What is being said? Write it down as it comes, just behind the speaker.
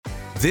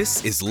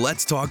This is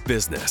Let's Talk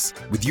Business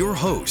with your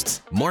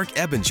hosts, Mark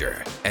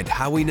Ebinger and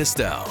Howie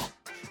Nestel.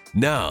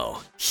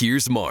 Now,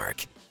 here's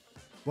Mark.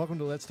 Welcome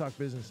to Let's Talk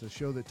Business, a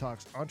show that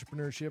talks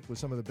entrepreneurship with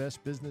some of the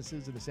best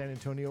businesses in the San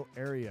Antonio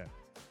area.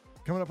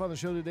 Coming up on the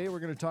show today, we're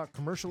going to talk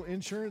commercial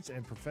insurance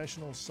and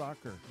professional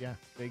soccer. Yeah,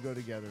 they go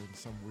together in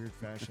some weird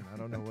fashion. I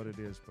don't know what it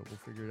is, but we'll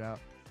figure it out.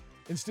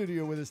 In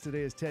studio with us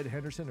today is Ted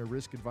Henderson, a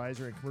risk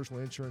advisor and commercial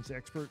insurance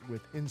expert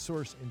with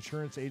InSource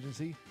Insurance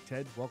Agency.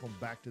 Ted, welcome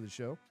back to the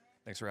show.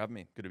 Thanks for having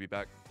me. Good to be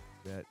back.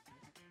 Bet.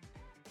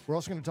 We're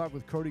also going to talk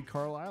with Cody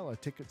Carlisle, a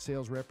ticket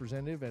sales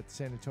representative at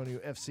San Antonio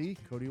FC.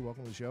 Cody,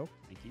 welcome to the show.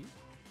 Thank you.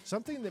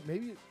 Something that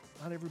maybe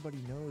not everybody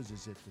knows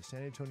is that the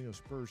San Antonio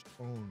Spurs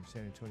own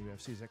San Antonio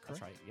FC. Is that correct?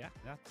 That's right. Yeah,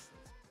 that's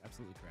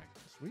absolutely correct.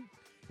 Sweet.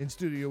 In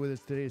studio with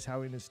us today is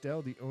Howie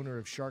Nestel, the owner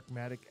of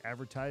Sharkmatic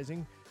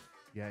Advertising.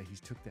 Yeah,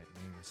 he's took that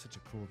name. It's such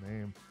a cool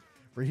name.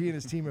 Where he and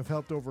his team have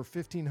helped over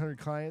 1,500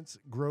 clients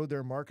grow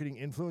their marketing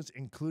influence,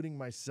 including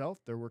myself.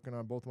 They're working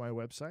on both my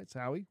websites.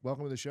 Howie,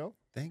 welcome to the show.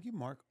 Thank you,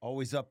 Mark.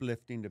 Always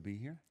uplifting to be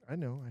here. I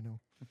know.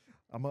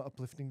 I'm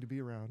uplifting to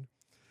be around.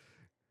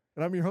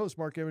 And I'm your host,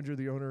 Mark Ebinger,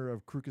 the owner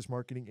of Crucus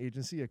Marketing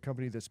Agency, a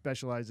company that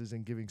specializes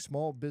in giving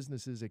small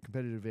businesses a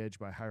competitive edge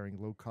by hiring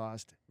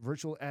low-cost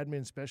virtual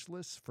admin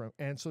specialists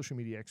and social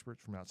media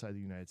experts from outside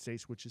the United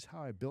States, which is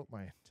how I built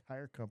my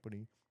entire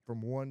company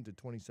from 1 to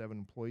 27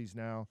 employees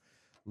now.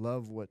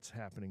 Love what's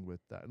happening with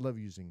that. Love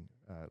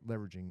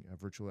leveraging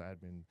virtual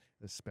admin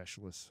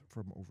specialists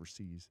from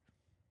overseas.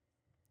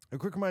 A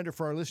quick reminder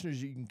for our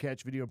listeners, you can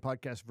catch video and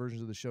podcast versions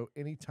of the show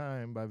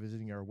anytime by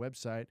visiting our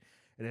website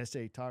at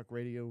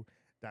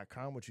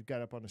satalkradio.com, which you've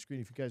got up on the screen.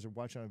 If you guys are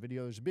watching on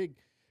video,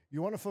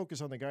 you want to focus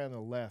on the guy on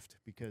the left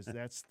because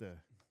that's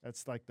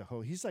like the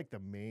whole, he's like the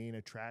main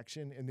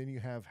attraction. And then you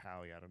have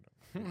Howie, I don't know.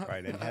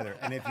 Right, and Heather.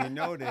 And if you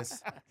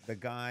notice, the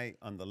guy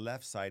on the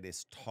left side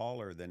is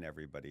taller than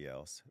everybody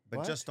else, but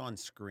What? just on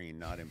screen,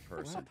 not in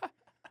person.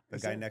 The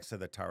Is guy that- next to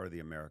the Tower of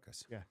the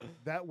Americas. Yeah,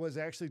 that was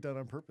actually done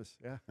on purpose.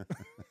 Yeah.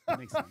 That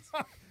makes sense.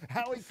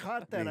 Howie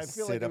caught that. They I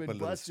feel sit like up I've a been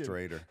little busted.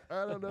 straighter.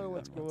 I don't know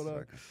what's Hang going on.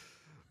 1 second.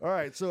 All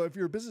right, so if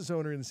you're a business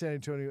owner in the San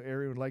Antonio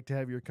area and would like to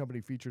have your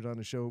company featured on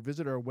the show,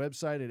 visit our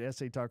website at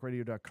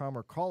satalkradio.com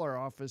or call our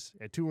office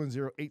at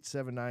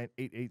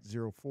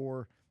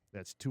 210-879-8804.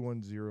 That's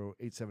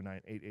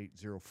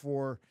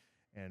 210-879-8804,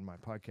 and my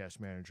podcast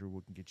manager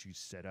will get you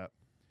set up.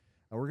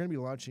 We're going to be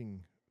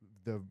launching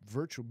the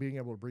virtual, being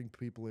able to bring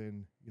people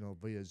in,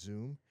 via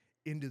Zoom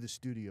into the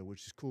studio,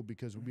 which is cool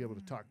because we'll be able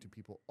to talk to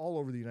people all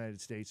over the United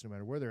States, no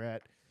matter where they're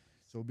at.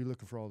 So we'll be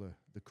looking for all the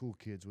cool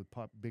kids with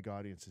big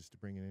audiences to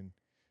bring it in.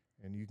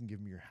 And you can give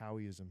them your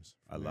Howieisms.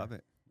 I love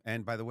it.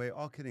 And by the way,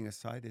 all kidding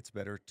aside, it's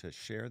better to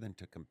share than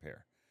to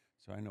compare.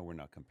 So I know we're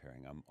not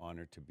comparing. I'm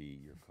honored to be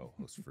your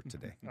co-host for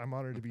today. I'm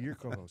honored to be your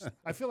co-host.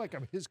 I feel like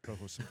I'm his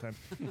co-host sometimes.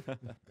 But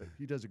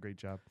he does a great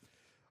job.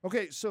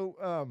 Okay, so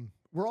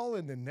we're all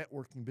in the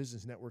networking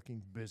business,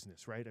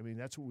 right? I mean,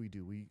 that's what we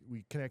do.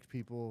 We connect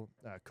people.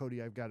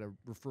 Cody, I've got a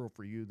referral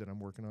for you that I'm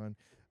working on.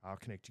 I'll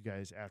connect you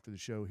guys after the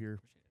show here.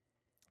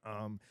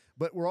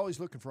 But we're always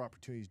looking for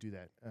opportunities to do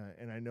that.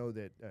 And I know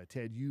that,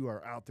 Ted, you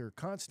are out there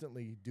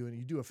constantly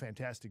you do a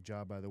fantastic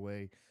job, by the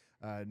way,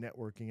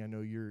 networking. I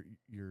know your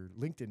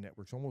LinkedIn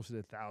network's almost at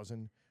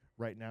 1,000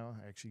 right now.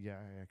 I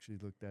actually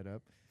looked that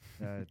up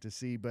to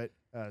see. But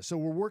so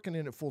we're working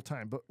in it full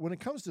time. But when it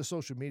comes to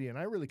social media, and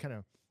I really kind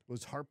of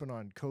was harping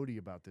on Cody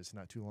about this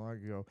not too long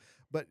ago,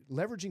 but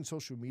leveraging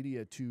social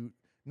media to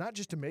not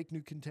just to make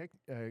new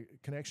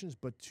connections,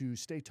 but to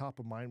stay top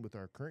of mind with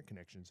our current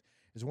connections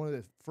is one of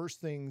the first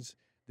things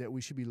that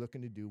we should be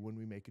looking to do when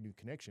we make a new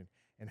connection.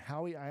 And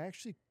Howie, I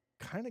actually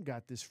kind of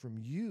got this from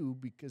you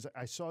because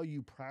I saw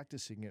you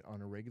practicing it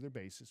on a regular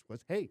basis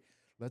was, hey,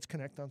 let's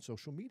connect on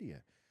social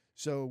media.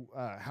 So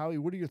Howie,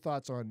 what are your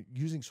thoughts on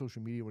using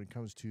social media when it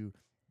comes to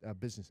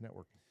business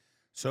networking?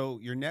 So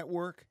your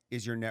network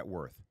is your net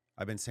worth.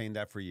 I've been saying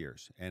that for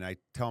years. And I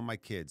tell my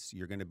kids,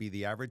 you're going to be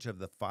the average of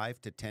the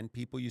 5 to 10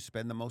 people you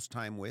spend the most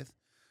time with.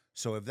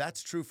 So if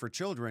that's true for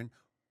children,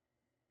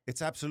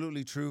 it's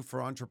absolutely true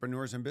for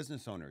entrepreneurs and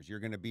business owners. You're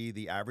going to be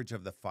the average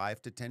of the 5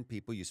 to 10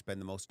 people you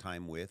spend the most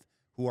time with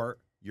who are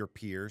your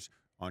peers,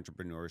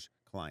 entrepreneurs,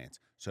 clients.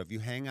 So if you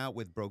hang out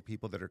with broke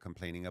people that are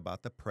complaining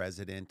about the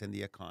president and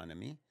the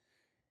economy,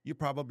 you're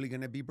probably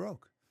going to be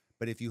broke.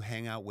 But if you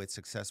hang out with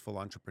successful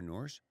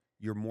entrepreneurs,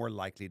 you're more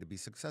likely to be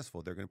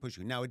successful. They're going to push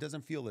you. Now, it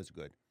doesn't feel as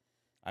good.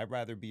 I'd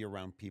rather be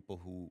around people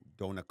who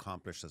don't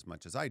accomplish as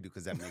much as I do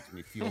because that makes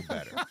me feel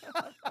better.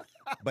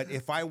 But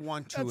if I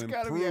want to That's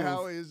gotta be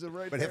Howieism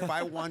right but there. if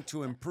I want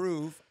to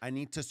improve, I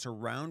need to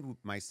surround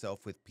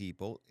myself with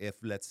people. If,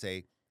 let's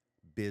say,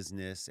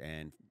 business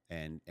and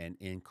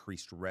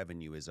increased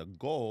revenue is a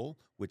goal,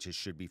 which it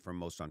should be for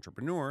most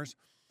entrepreneurs,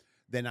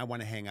 then I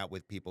want to hang out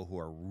with people who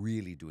are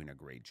really doing a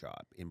great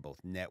job in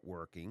both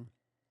networking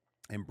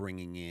and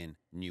bringing in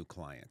new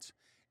clients.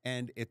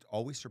 And it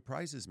always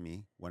surprises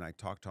me when I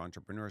talk to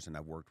entrepreneurs, and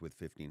I've worked with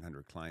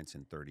 1,500 clients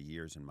in 30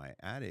 years in my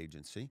ad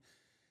agency,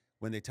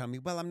 when they tell me,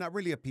 well, I'm not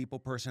really a people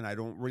person. I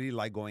don't really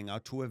like going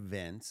out to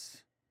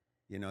events.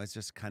 You know, it's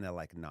just kind of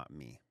like not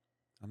me.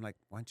 I'm like,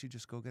 why don't you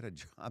just go get a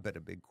job at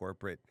a big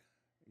corporate,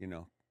 you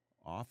know,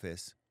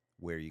 office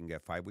where you can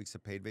get 5 weeks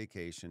of paid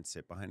vacation,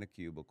 sit behind a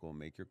cubicle,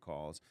 make your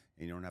calls,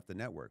 and you don't have to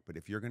network. But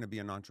if you're going to be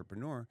an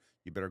entrepreneur,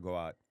 you better go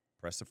out,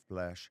 press the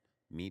flesh,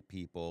 meet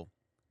people,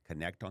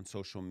 connect on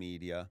social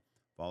media,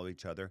 follow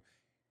each other,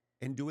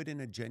 and do it in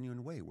a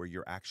genuine way where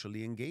you're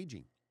actually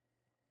engaging.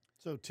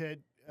 So,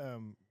 Ted,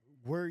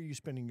 where are you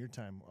spending your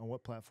time? On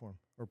what platform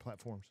or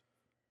platforms?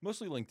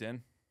 Mostly LinkedIn.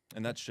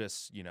 And that's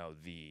just,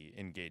 the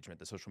engagement,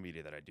 the social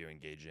media that I do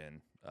engage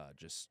in,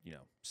 just,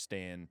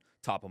 staying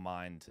top of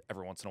mind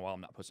every once in a while.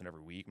 I'm not posting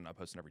every week. I'm not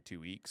posting every 2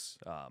 weeks.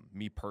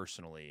 Me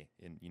personally,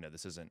 and,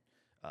 this isn't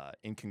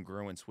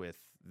incongruence with,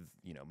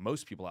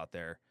 most people out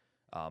there,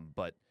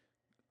 but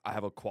I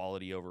have a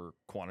quality over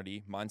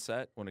quantity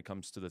mindset when it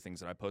comes to the things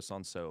that I post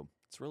on. So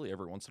it's really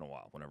every once in a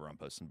while whenever I'm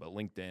posting. But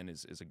LinkedIn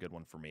is a good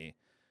one for me.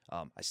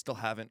 I still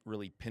haven't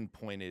really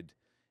pinpointed,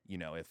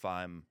 if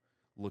I'm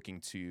looking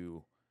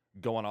to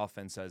go on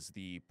offense as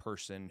the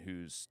person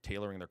who's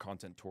tailoring their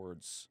content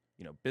towards,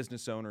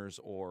 business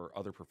owners or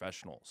other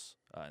professionals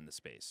in the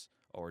space,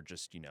 or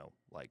just,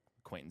 like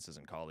acquaintances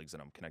and colleagues that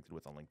I'm connected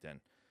with on LinkedIn.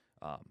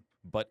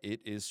 But it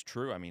is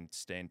true. I mean,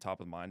 staying top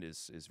of mind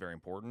is very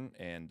important.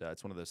 And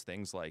it's one of those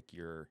things like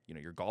your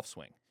golf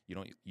swing. You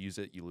don't use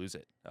it, you lose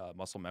it.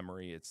 Muscle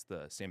memory, it's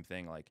the same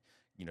thing, like,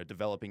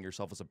 developing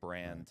yourself as a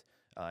brand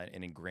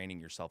and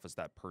ingraining yourself as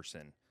that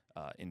person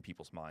in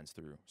people's minds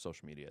through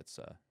social media. It's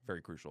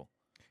very crucial.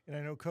 And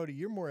I know, Cody,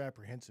 you're more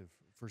apprehensive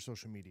for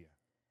social media.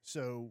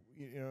 So,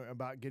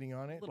 about getting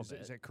on it. A little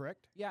bit. Is that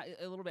correct? Yeah,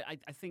 a little bit.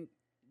 I think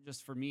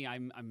just for me,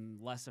 I'm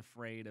less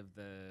afraid of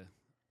the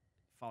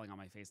falling on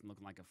my face and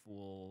looking like a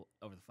fool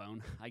over the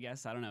phone, I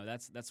guess. I don't know.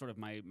 That's sort of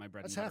my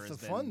bread That's and butter half has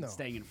the been fun, though.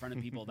 staying in front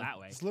of people that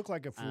way. Just look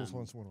like a fool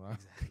once in a while.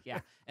 Yeah.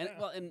 And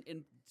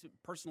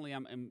personally,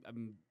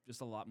 I'm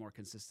just a lot more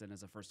consistent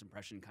as a first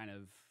impression kind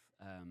of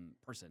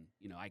person.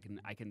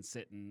 I can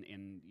sit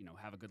and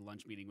have a good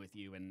lunch meeting with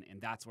you, and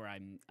that's where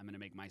I'm going to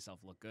make myself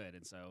look good.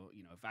 And so,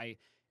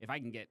 if I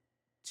can get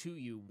to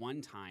you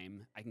one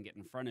time, I can get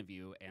in front of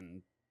you,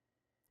 and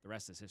the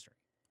rest is history.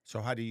 So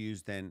how do you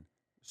use then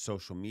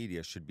social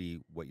media should be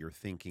what you're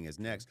thinking is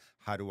next.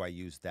 How do I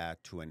use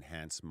that to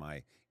enhance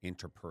my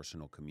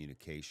interpersonal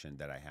communication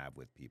that I have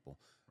with people?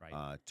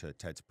 Right. To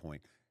Ted's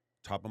point,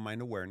 top of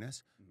mind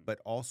awareness, but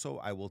also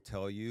I will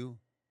tell you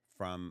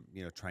from,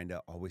 trying to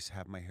always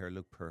have my hair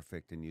look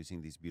perfect and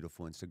using these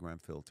beautiful Instagram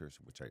filters,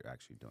 which I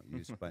actually don't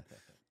use, but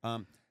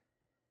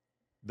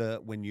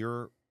when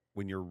your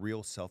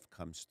real self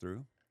comes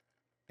through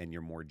and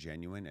you're more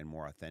genuine and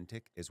more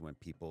authentic is when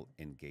people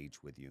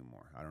engage with you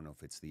more. I don't know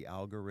if it's the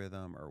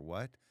algorithm or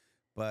what,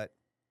 but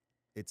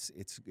it's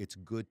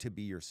good to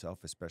be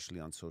yourself, especially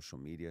on social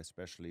media,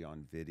 especially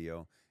on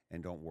video,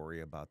 and don't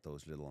worry about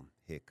those little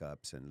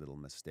hiccups and little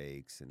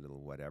mistakes and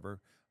little whatever,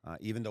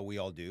 even though we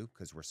all do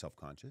because we're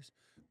self-conscious.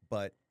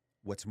 But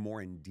what's more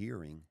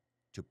endearing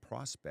to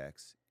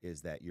prospects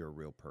is that you're a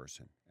real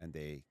person and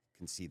they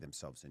can see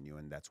themselves in you,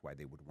 and that's why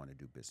they would want to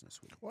do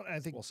business with you. Well, I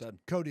think, Well said.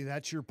 Cody,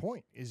 that's your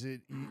point. Is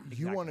it you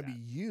Exactly want to be that.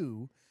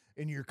 you,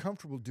 and you're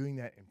comfortable doing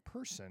that in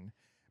person,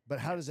 but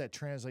how does that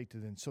translate to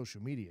then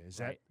social media?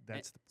 Is Right.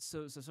 that's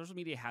so social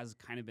media has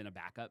kind of been a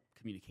backup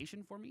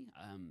communication for me.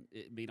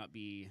 It may not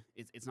be,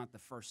 it's not the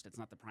first, it's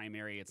not the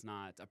primary, it's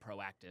not a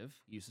proactive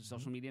use of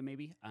social media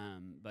maybe,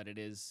 but it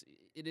is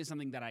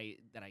something that I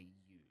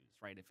use,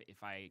 right?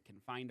 If I can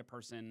find a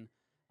person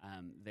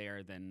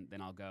there, then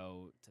I'll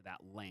go to that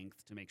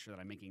length to make sure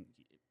that I'm making.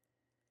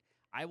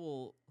 I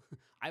will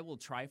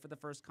try for the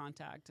first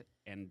contact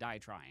and die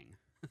trying.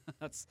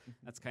 that's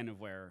kind of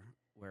where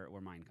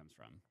mine comes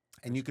from.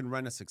 And you can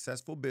run a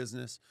successful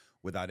business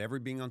without ever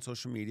being on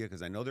social media,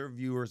 because I know there are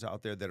viewers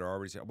out there that are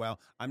already saying, well,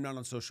 I'm not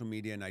on social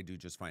media and I do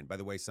just fine. By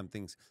the way, some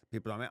things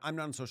people are, I'm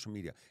not on social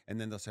media.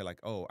 And then they'll say like,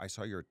 oh, I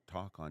saw your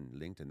talk on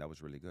LinkedIn. That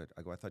was really good.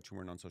 I go, I thought you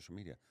weren't on social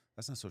media.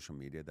 That's not social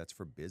media. That's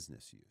for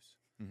business use.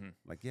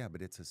 Like, yeah,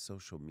 but it's a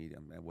social media,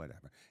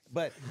 whatever.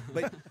 But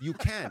you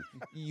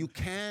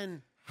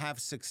can have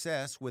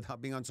success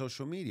without being on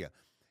social media.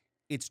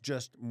 It's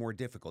just more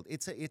difficult.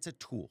 It's a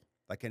tool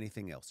like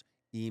anything else.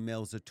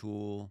 Email's a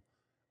tool,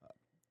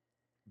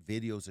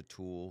 video's a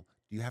tool.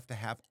 Do you have to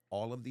have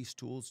all of these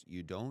tools?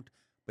 You don't,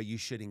 but you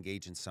should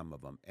engage in some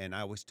of them. And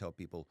I always tell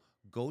people,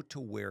 go to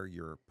where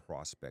your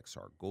prospects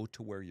are. Go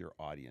to where your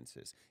audience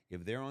is.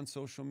 If they're on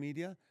social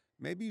media,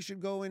 maybe you should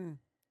go and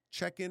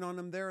check in on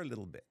them there a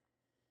little bit.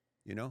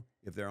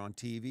 If they're on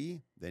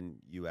TV, then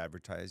you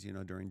advertise,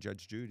 during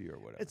Judge Judy or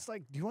whatever. It's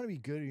like, do you want to be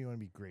good or do you want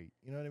to be great?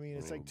 You know what I mean?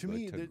 It's like, to good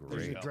me, to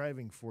there's a great.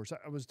 driving force.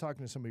 I was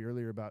talking to somebody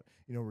earlier about,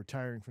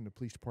 retiring from the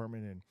police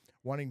department and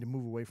wanting to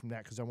move away from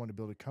that because I want to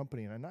build a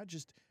company. And I'm not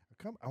just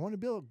a company. I want to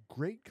build a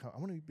great company. I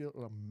want to build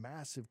a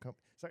massive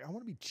company. It's like, I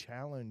want to be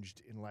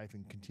challenged in life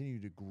and continue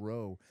to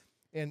grow.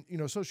 And,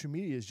 social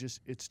media is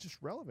it's just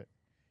relevant.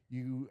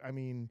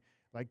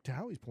 Like to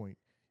Howie's point,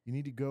 you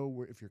need to go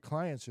where if your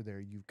clients are there,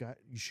 you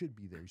should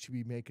be there. You should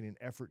be making an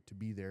effort to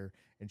be there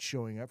and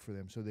showing up for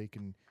them so they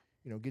can,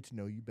 get to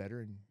know you better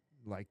and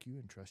like you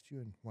and trust you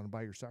and want to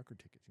buy your soccer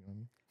tickets. You know what I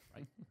mean?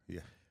 Right.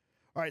 Yeah.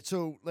 All right,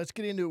 so let's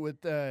get into it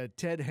with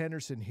Ted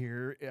Henderson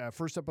here.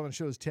 First up on the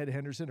show is Ted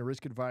Henderson, a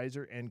risk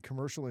advisor and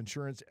commercial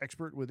insurance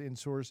expert with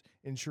InSource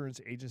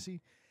Insurance Agency.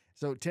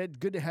 So,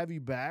 Ted, good to have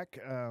you back.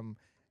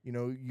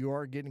 You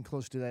are getting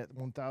close to that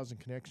 1,000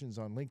 connections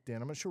on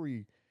LinkedIn. I'm not sure are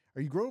you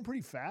growing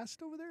pretty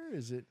fast over there?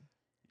 Is it?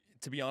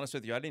 To be honest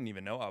with you, I didn't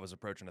even know I was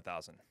appraching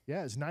 1,000.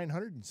 Yeah, it's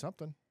 900 and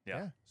something.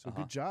 Yeah. So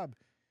good job.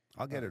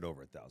 I'll get it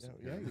over 1,000.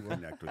 yeah, you will.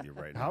 Connect with you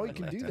right now. Howie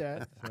can do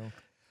that. So,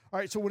 all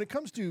right. So when it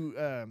comes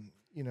to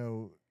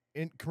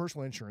in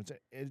commercial insurance,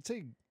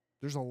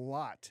 there's a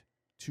lot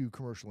to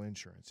commercial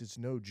insurance. It's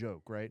no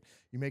joke, right?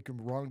 You make a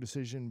wrong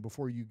decision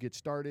before you get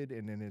started,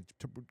 and then it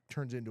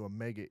turns into a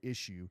mega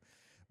issue.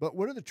 But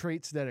what are the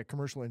traits that a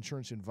commercial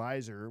insurance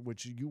advisor,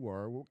 which you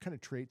are, what kind of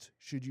traits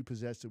should you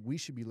possess that we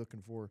should be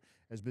looking for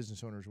as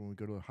business owners when we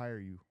go to hire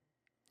you?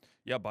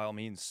 Yeah, by all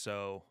means.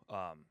 So,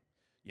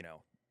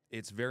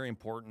 it's very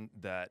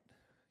important that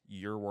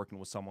you're working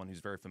with someone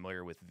who's very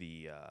familiar with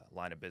the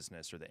line of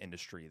business or the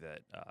industry that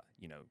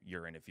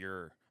you're in. If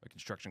you're a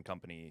construction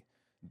company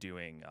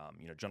doing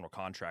general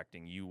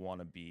contracting, you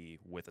want to be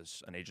with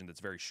an agent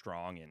that's very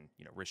strong in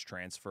risk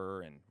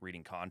transfer and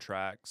reading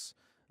contracts,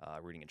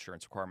 reading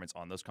insurance requirements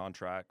on those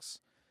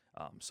contracts,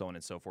 so on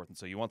and so forth. And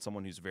so you want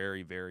someone who's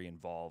very, very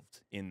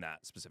involved in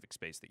that specific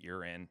space that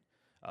you're in.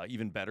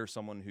 Even better,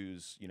 someone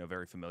who's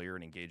very familiar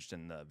and engaged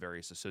in the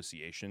various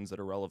associations that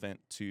are relevant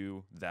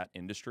to that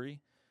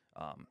industry.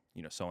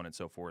 So on and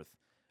so forth.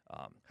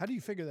 How do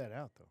you figure that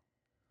out, though?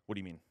 What do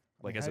you mean?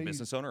 I mean, As a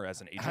business owner, or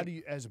as an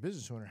agent? As a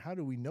business owner, how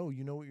do we know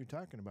you know what you're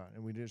talking about,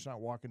 and we're just not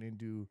walking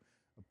into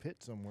a pit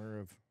somewhere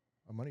of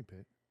a money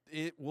pit?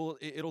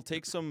 It'll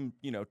take some,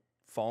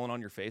 falling on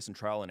your face and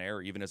trial and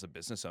error, even as a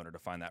business owner, to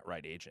find that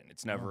right agent.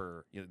 It's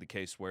never the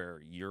case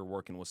where you're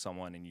working with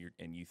someone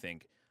and you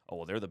think, oh,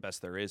 well, they're the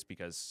best there is,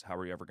 because how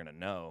are you ever going to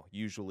know?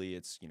 Usually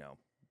it's,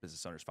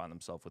 business owners find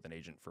themselves with an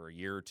agent for a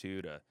year or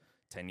two to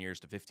 10 years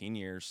to 15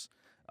 years.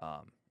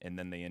 And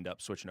then they end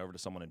up switching over to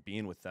someone and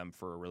being with them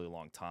for a really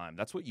long time.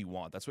 That's what you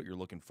want. That's what you're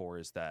looking for,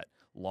 is that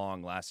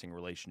long-lasting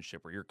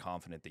relationship where you're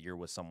confident that you're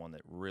with someone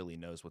that really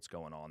knows what's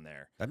going on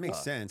there. That makes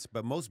sense,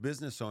 but most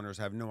business owners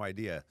have no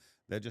idea.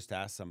 They'll just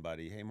ask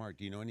somebody, hey, Mark,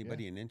 do you know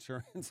anybody in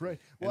insurance? Right.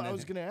 Well, I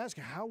was going to ask,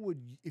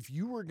 if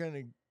you were going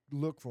to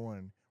look for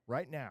one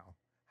right now,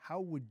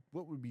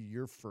 what would be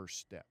your first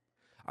step?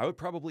 I would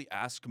probably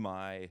ask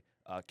my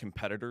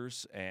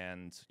competitors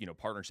and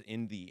partners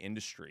in the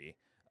industry,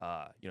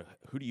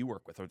 who do you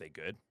work with? Are they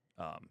good?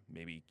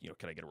 Maybe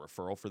can I get a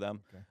referral for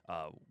them?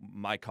 Okay.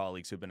 My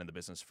colleagues who've been in the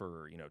business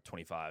for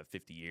 25,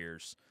 50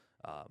 years,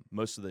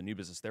 most of the new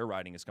business they're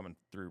writing is coming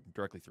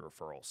directly through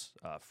referrals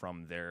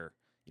from their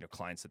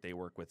clients that they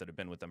work with that have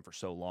been with them for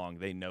so long.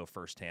 They know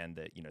firsthand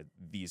that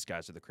these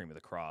guys are the cream of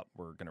the crop.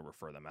 We're going to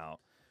refer them out.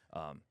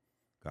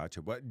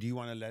 Gotcha. What do you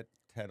want to let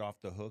Ted off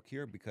the hook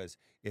here? Because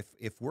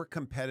if we're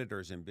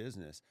competitors in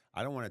business,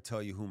 I don't want to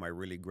tell you who my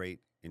really great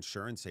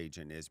insurance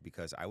agent is,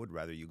 because I would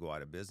rather you go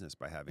out of business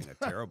by having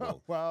a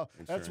terrible. Well,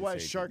 that's why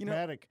insurance agent.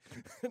 Sharkmatic.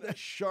 That's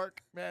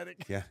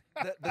Sharkmatic. Yeah,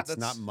 that's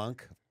not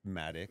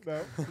Monkmatic.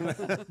 No,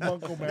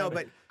 Monkomatic. No,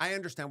 but I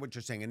understand what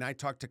you're saying, and I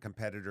talk to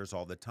competitors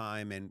all the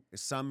time, and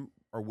some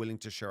are willing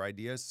to share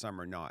ideas, some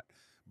are not.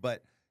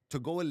 But to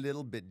go a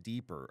little bit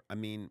deeper, I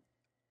mean,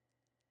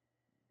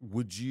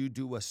 would you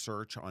do a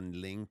search on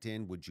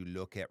LinkedIn? Would you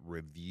look at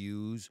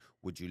reviews?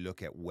 Would you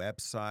look at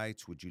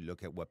websites? Would you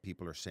look at what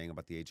people are saying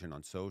about the agent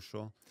on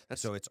social?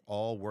 So it's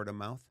all word of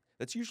mouth?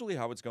 That's usually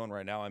how it's going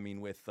right now. I mean,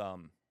 with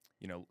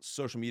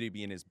social media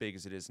being as big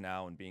as it is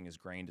now and being as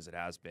grained as it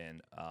has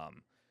been,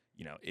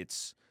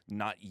 it's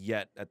not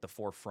yet at the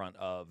forefront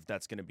of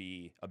that's going to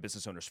be a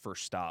business owner's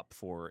first stop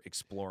for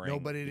exploring. No,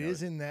 but it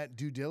is in that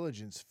due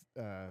diligence.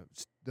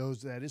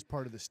 That is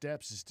part of the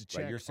steps, is to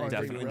check. Right, you're saying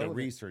definitely the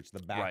research, the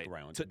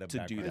background, to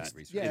do that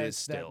research. Yeah, it it's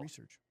is that still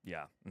research.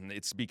 Yeah, and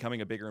it's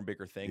becoming a bigger and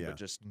bigger thing. Yeah. But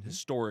just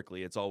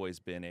historically, it's always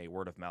been a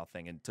word of mouth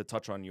thing. And to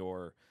touch on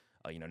your,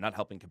 not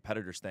helping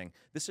competitors thing,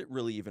 it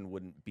really even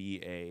wouldn't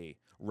be a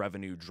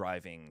revenue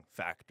driving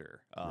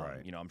factor.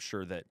 Right. I'm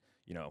sure that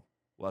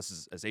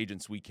us as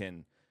agents, we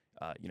can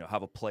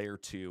have a play or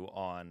two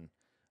on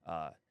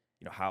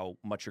how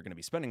much you're going to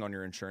be spending on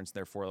your insurance.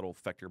 Therefore, it'll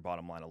affect your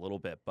bottom line a little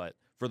bit. But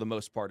for the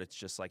most part, it's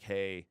just like,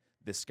 hey,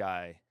 this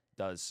guy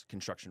does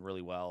construction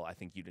really well. I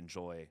think you'd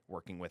enjoy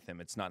working with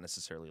him. It's not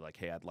necessarily like,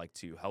 hey, I'd like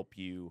to help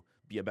you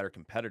be a better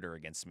competitor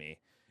against me.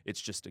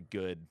 It's just a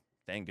good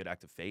thing, good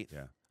act of faith,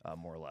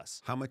 more or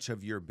less. How much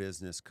of your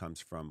business comes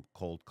from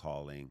cold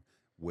calling,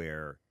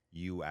 where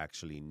you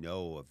actually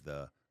know of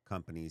the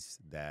companies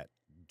that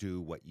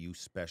do what you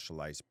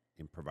specialize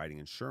in providing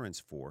insurance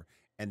for,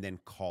 and then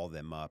call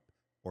them up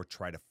or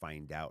try to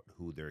find out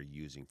who they're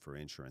using for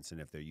insurance?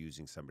 And if they're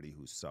using somebody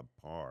who's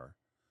subpar,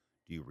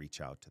 do you reach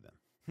out to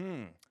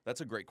them? That's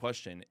a great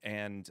question.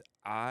 And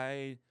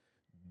I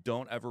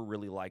don't ever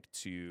really like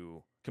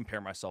to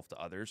compare myself to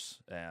others.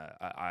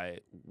 I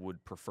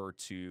would prefer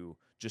to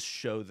just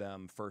show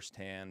them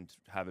firsthand,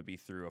 have it be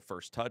through a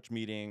first touch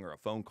meeting or a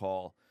phone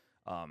call,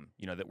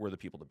 you know, that we're the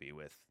people to be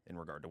with in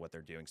regard to what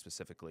they're doing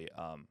specifically.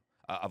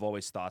 I've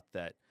always thought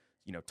that,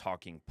 you know,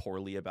 talking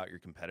poorly about your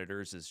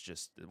competitors is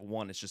just,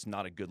 one, it's just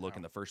not a good look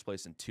in the first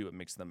place, and two, it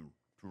makes them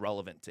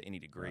relevant to any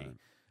degree.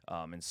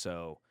 And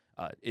so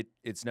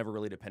it's never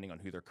really depending on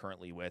who they're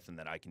currently with and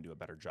that I can do a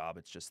better job.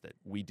 It's just that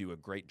we do a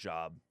great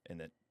job and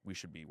that we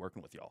should be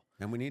working with y'all.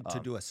 And we need to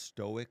do a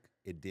stoic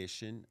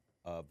edition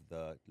of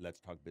the Let's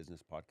Talk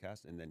Business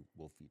podcast, and then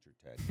we'll feature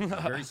Ted.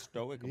 He's very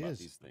stoic He about is.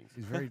 these things.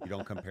 He's very. You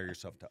don't compare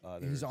yourself to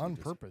others. He's You on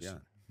just- purpose.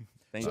 Yeah,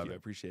 Thank Love you. I it.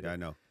 appreciate yeah, I it.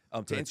 know.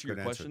 To Good- answer your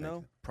good answer, question, thank though,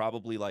 you.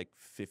 probably like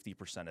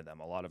 50% of them.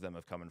 A lot of them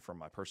have come in from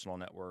my personal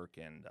network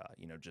and,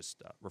 you know,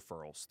 just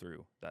referrals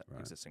through that Right.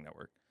 existing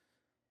network.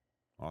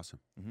 Awesome.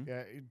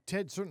 Yeah,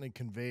 Ted certainly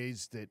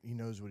conveys that he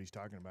knows what he's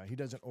talking about. He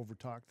doesn't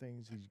overtalk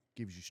things. He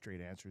gives you straight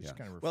answers. It's Yeah.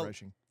 kind of Well,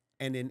 refreshing.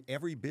 And in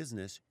every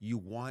business, you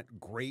want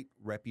great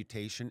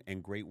reputation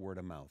and great word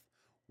of mouth.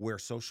 Where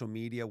social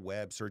media,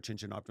 web, search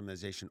engine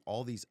optimization,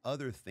 all these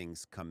other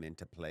things come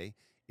into play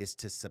is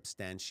to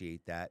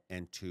substantiate that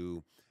and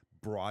to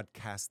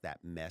broadcast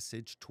that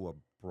message to a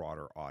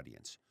broader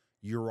audience.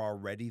 You're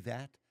already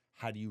that.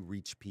 How do you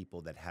reach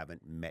people that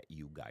haven't met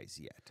you guys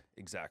yet?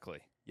 Exactly.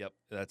 Yep.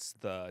 That's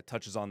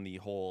touches on the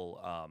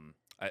whole,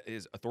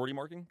 is authority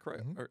marketing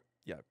correct? Mhm. Or,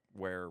 yeah,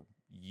 where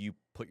you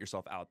put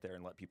yourself out there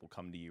and let people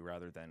come to you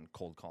rather than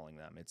cold calling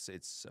them.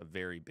 It's a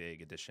very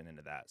big addition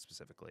into that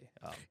specifically.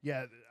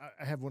 Yeah,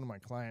 I have one of my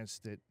clients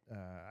that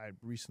I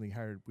recently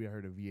hired. We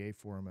hired a VA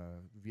for him,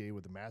 a VA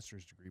with a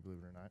master's degree,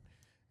 believe it or not.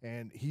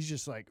 And he's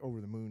just like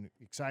over the moon,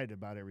 excited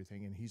about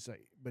everything. And he's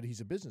like, but he's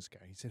a business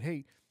guy. He said,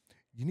 "Hey,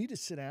 you need to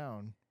sit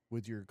down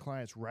with your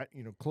clients right,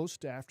 close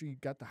to after you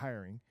got the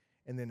hiring,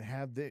 and then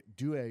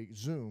do a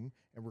Zoom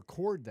and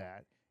record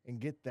that and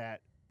get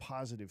that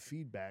positive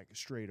feedback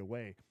straight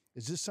away."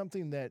 Is this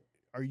something that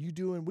are you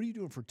doing? What are you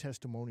doing for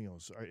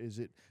testimonials? Or is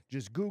it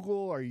just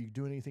Google? Are you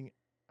doing anything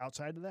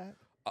outside of that?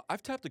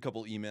 I've tapped a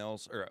couple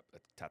emails, or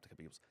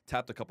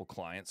tapped a couple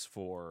clients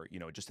for, you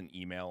know, just an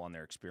email on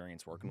their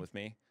experience working with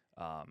me,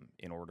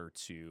 in order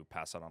to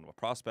pass that on to a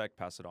prospect,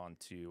 pass it on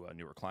to a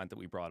newer client that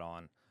we brought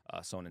on,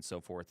 so on and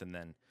so forth. And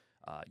then,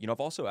 you know, I've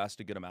also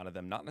asked a good amount of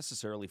them, not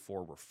necessarily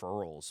for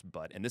referrals,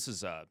 but, and this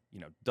is,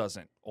 you know,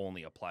 doesn't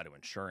only apply to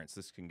insurance.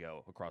 This can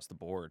go across the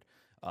board.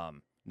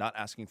 Not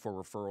asking for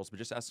referrals, but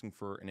just asking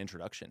for an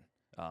introduction.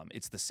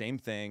 It's the same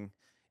thing.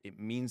 It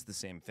means the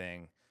same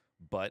thing,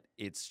 but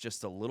it's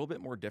just a little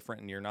bit more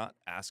different. And you're not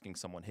asking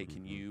someone, "Hey,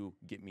 can you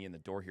get me in the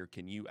door here?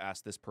 Can you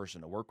ask this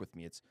person to work with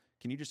me?" It's,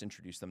 can you just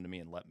introduce them to me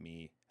and let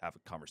me have a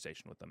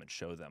conversation with them and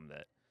show them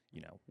that,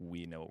 you know,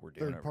 we know what we're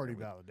doing. Third party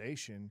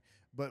validation.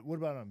 But what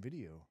about on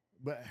video?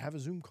 But have a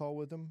Zoom call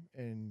with them,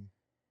 and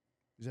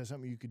is that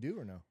something you could do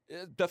or no?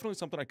 It's definitely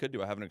something I could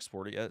do. I haven't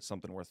explored it yet. It's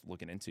something worth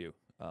looking into.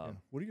 Yeah.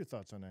 What are your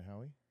thoughts on that,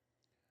 Howie?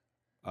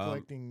 Um,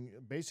 Collecting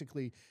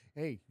basically,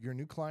 hey, you're a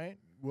new client.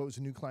 What was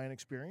the new client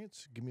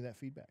experience? Give me that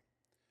feedback.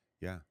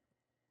 Yeah.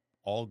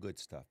 All good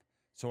stuff.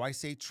 So I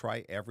say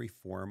try every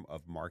form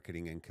of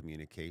marketing and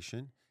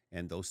communication,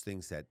 and those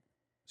things that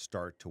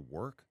start to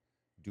work,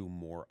 do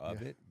more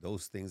of Yeah. it.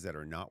 Those things that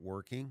are not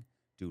working,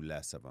 do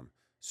less of them.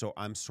 So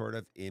I'm sort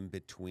of in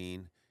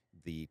between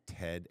the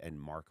Ted and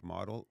Mark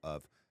model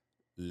of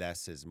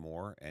less is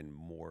more and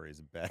more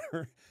is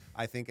better.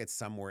 I think it's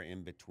somewhere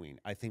in between.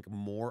 I think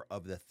more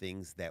of the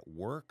things that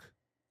work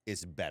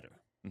is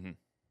better.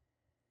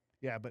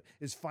 Yeah, but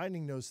it's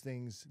finding those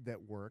things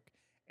that work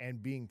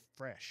and being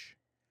fresh.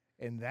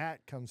 And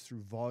that comes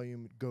through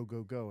volume, go,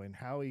 go, go. And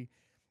Howie,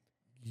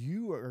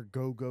 you are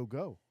go, go,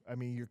 go. I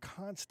mean, you're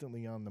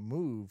constantly on the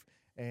move.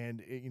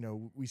 And,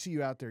 we see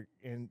you out there.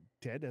 And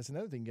Ted, that's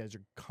another thing. You guys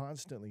are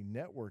constantly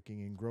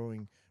networking and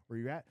growing where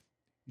you're at.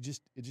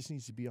 It just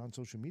needs to be on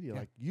social media. Yeah.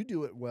 Like you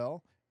do it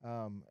well.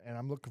 And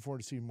I'm looking forward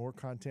to seeing more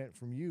content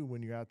from you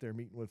when you're out there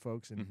meeting with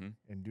folks and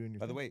doing your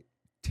By the thing. way,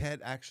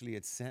 Ted actually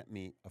had sent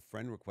me a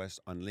friend request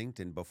on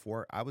LinkedIn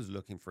before I was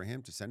looking for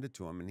him to send it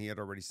to him, and he had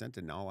already sent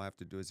it. Now all I have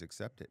to do is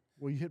accept it.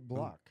 Well, you hit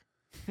block.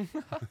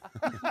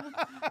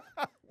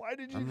 Why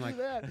did you I'm do like,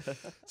 that?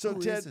 So who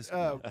is Ted, this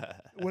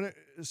guy?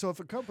 so if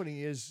a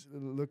company is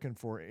looking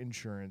for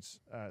insurance,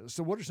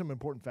 so what are some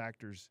important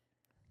factors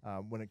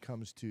when it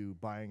comes to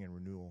buying and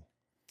renewal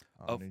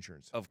on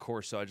insurance? Of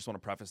course. So I just want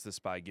to preface this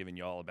by giving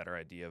you all a better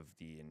idea of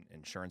the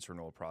insurance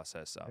renewal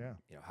process. Yeah.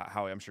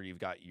 How I'm sure you've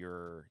got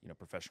your,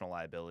 professional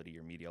liability,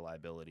 your media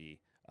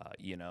liability,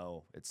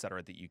 E&O, et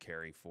cetera, that you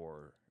carry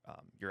for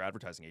your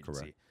advertising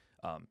agency.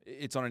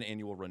 It's on an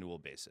annual renewal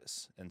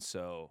basis. And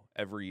so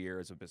every year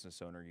as a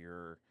business owner,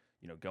 you're,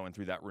 going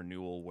through that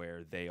renewal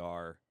where they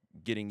are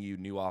getting you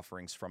new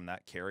offerings from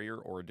that carrier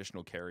or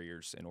additional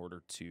carriers in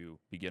order to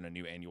begin a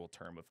new annual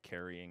term of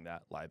carrying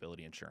that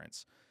liability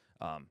insurance.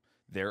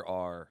 There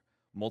are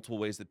multiple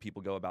ways that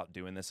people go about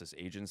doing this as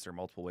agents. There are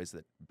multiple ways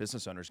that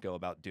business owners go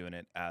about doing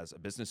it as a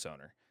business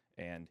owner.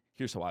 And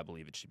here's how I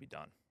believe it should be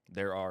done.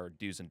 There are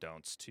do's and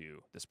don'ts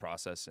to this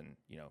process. And,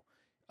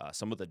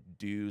 some of the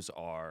do's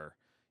are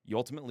you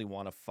ultimately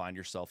want to find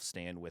yourself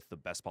staying with the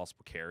best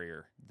possible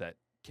carrier that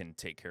can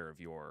take care of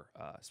your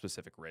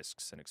specific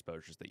risks and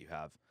exposures that you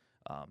have.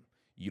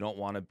 you don't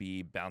want to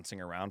be bouncing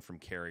around from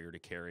carrier to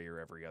carrier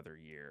every other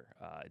year.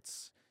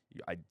 It's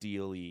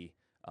ideally,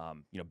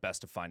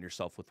 best to find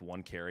yourself with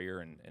one carrier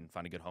and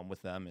find a good home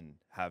with them and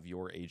have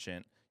your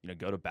agent,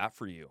 go to bat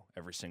for you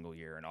every single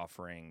year and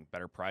offering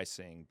better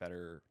pricing,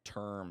 better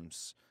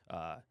terms,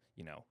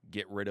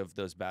 get rid of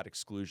those bad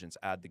exclusions,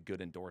 add the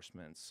good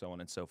endorsements, so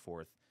on and so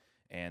forth.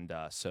 And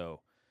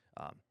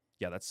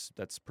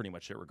that's pretty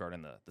much it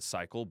regarding the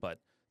cycle. But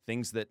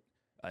things that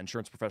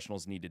insurance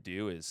professionals need to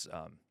do is,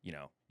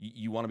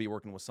 you want to be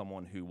working with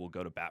someone who will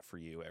go to bat for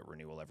you at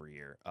renewal every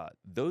year.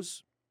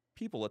 Those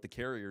people at the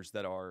carriers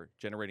that are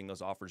generating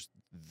those offers,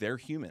 they're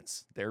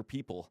humans, they're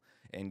people,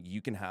 and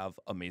you can have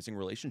amazing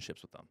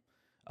relationships with them.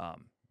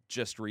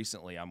 Just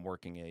recently, I'm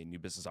working a new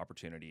business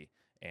opportunity,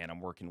 and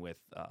I'm working with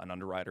an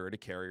underwriter at a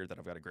carrier that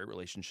I've got a great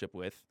relationship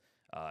with.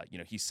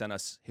 He sent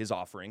us his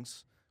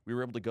offerings. We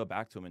were able to go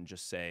back to him and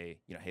just say,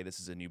 hey, this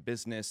is a new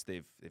business.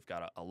 They've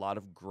got a lot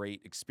of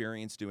great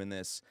experience doing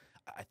this.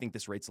 I think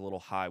this rate's a little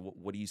high.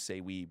 What do you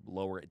say we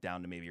lower it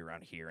down to maybe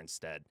around here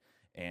instead?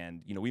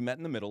 And, we met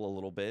in the middle a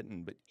little bit.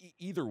 But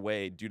either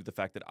way, due to the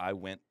fact that I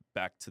went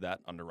back to that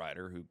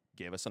underwriter who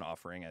gave us an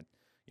offering and,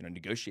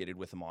 negotiated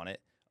with him on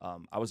it,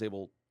 I was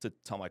able to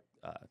tell my,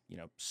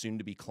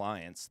 soon-to-be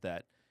clients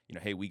that,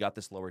 hey, we got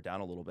this lowered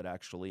down a little bit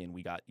actually, and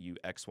we got you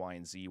X, Y,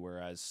 and Z,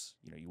 whereas,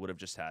 you would have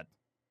just had,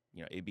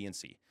 A, B, and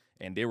C.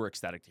 And they were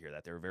ecstatic to hear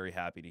that. They were very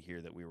happy to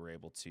hear that we were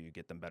able to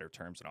get them better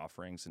terms and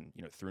offerings, and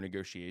through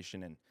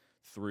negotiation and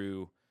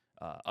through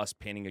us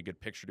painting a good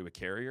picture to a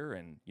carrier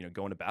and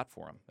going to bat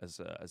for them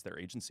as their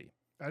agency.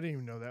 I didn't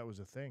even know that was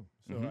a thing.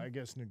 So Mhm. I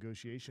guess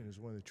negotiation is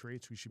one of the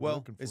traits we should be Well,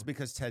 looking for. it's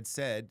because Ted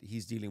said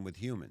he's dealing with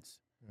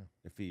humans. Yeah.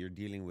 If you're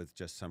dealing with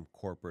just some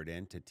corporate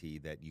entity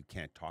that you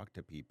can't talk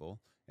to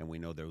people, and we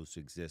know those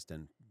exist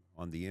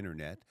on the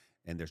internet,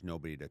 and there's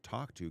nobody to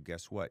talk to,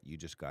 guess what? You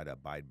just got to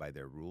abide by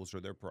their rules or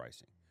their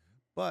pricing.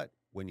 But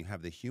when you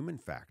have the human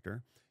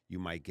factor, you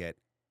might get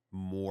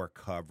more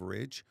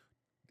coverage,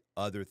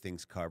 other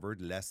things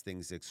covered, less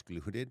things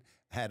excluded,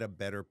 at a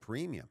better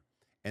premium.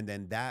 And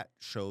then that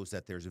shows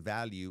that there's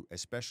value,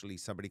 especially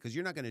somebody, because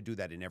you're not going to do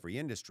that in every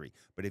industry.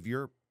 But if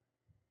you're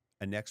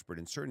an expert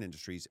in certain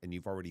industries and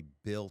you've already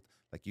built,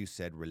 like you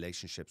said,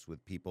 relationships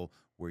with people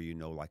where you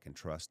know, like, and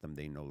trust them,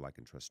 they know, like,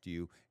 and trust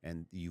you,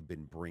 and you've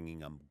been bringing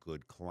them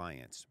good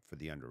clients for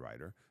the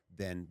underwriter,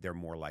 then they're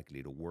more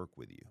likely to work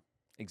with you.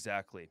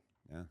 Exactly.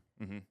 Yeah.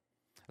 Mm-hmm.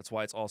 That's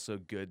why it's also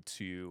good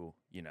to,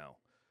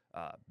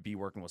 be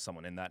working with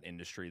someone in that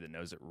industry that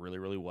knows it really,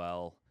 really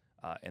well.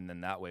 And then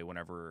that way,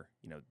 whenever,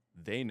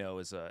 they know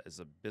as a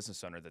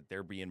business owner that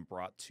they're being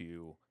brought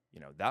to,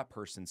 that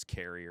person's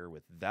carrier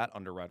with that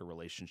underwriter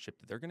relationship,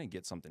 that they're going to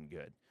get something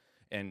good.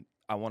 And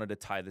I wanted to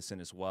tie this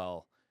in as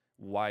well.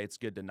 Why it's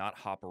good to not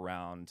hop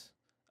around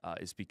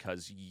is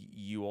because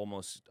you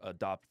almost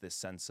adopt this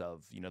sense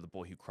of, the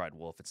boy who cried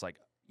wolf. It's like,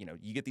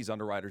 you get these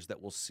underwriters that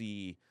will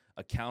see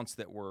accounts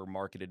that were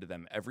marketed to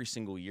them every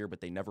single year, but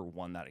they never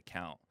won that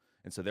account.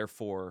 And so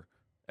therefore,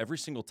 every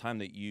single time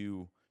that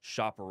you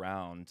shop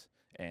around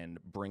and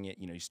bring it,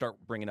 you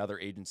start bringing other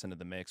agents into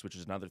the mix, which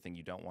is another thing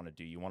you don't want to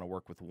do. You want to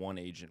work with one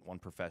agent, one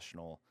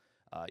professional.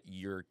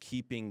 You're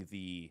keeping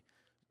the,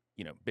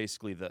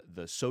 basically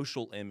the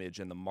social image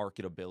and the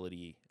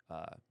marketability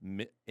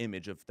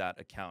image of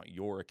that account,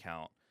 your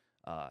account.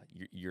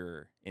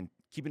 You're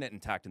keeping it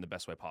intact in the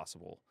best way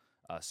possible.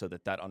 So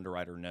that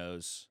underwriter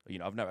knows,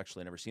 I've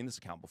never seen this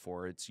account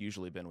before. It's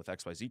usually been with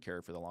XYZ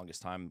carrier for the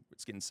longest time.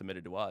 It's getting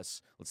submitted to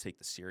us. Let's take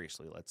this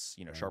seriously. Let's,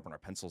 sharpen our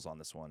pencils on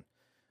this one.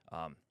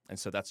 And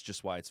so that's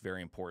just why it's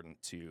very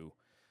important to,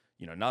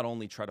 not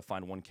only try to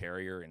find one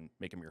carrier and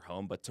make them your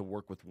home, but to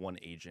work with one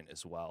agent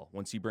as well.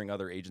 Once you bring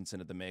other agents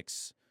into the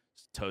mix,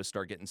 toes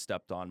start getting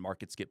stepped on,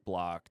 markets get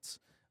blocked,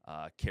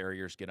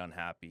 carriers get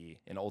unhappy,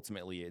 and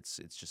ultimately it's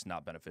just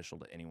not beneficial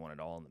to anyone at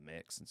all in the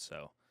mix. And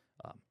so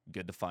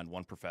good to find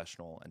one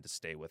professional and to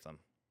stay with them,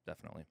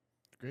 definitely.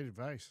 Great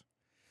advice.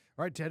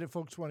 All right, Ted, if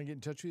folks want to get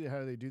in touch with you, how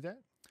do they do that?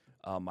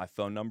 My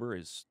phone number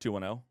is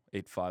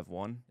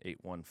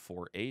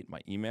 210-851-8148.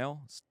 My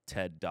email is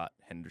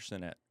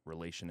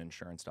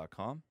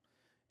ted.henderson@relationinsurance.com.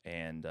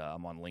 And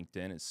I'm on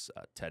LinkedIn as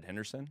Ted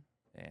Henderson.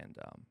 And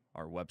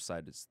our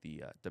website is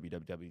the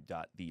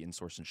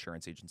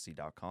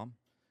www.theinsourceinsuranceagency.com.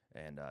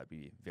 And I'd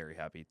be very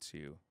happy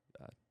to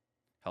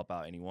help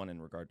out anyone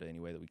in regard to any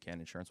way that we can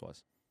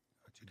insurance-wise.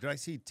 Did I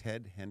see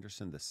Ted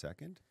Henderson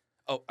II?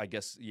 Oh, I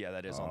guess, yeah,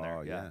 that is on there.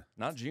 Oh, Yeah. yeah.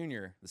 Not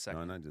Junior, the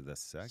second. No, the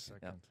second.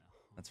 Yeah,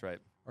 that's right.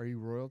 Are you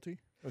royalty?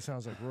 That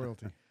sounds like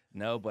royalty.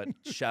 No, but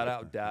shout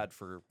out Dad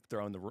for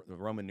throwing the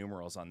Roman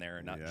numerals on there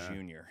and not Yeah.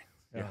 Junior.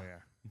 Oh, yeah.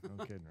 No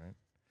kidding, right?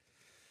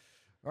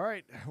 All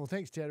right. Well,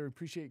 thanks, Ted. I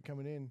appreciate you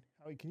coming in.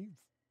 Howie, can you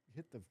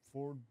hit the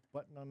forward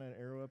button on that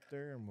arrow up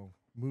there, and we'll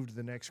move to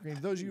the next screen.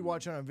 For those of you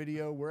watching on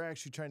video, we're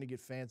actually trying to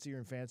get fancier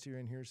and fancier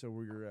in here, so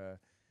we're,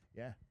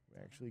 we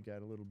actually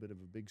got a little bit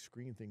of a big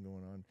screen thing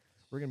going on.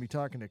 We're going to be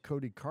talking to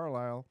Cody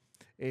Carlisle,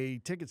 a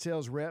ticket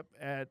sales rep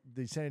at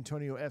the San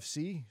Antonio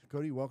FC.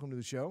 Cody, welcome to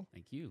the show.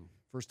 Thank you.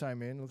 First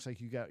time in. Looks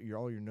like you got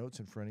all your notes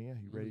in front of you.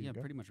 You ready Yeah, to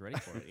go? pretty much ready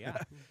for it. Yeah.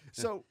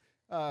 So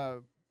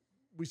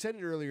we said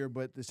it earlier,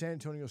 but the San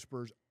Antonio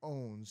Spurs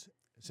owns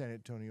San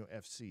Antonio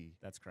FC.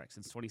 That's correct.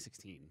 Since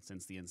 2016,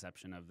 since the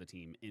inception of the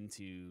team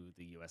into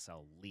the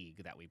USL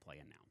League that we play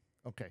in now.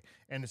 Okay.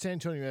 And the San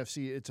Antonio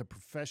FC, it's a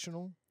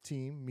professional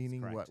team,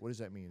 meaning correct. what? What does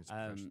that mean? It's a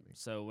professional team?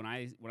 So when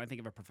I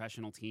think of a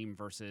professional team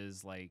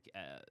versus like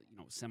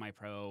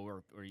semi-pro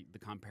or the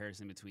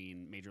comparison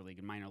between major league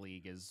and minor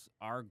league is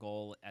our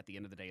goal at the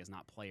end of the day is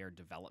not player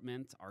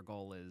development. Our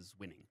goal is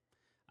winning.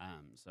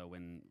 So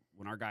when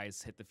our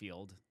guys hit the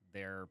field,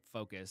 their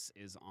focus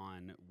is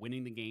on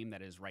winning the game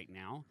that is right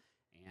now,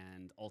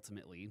 and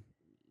ultimately,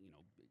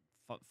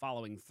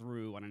 following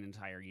through on an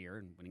entire year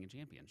and winning a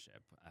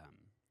championship.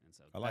 And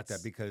so I like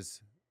that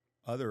because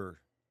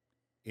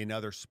in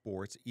other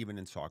sports, even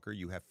in soccer,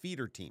 you have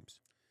feeder teams.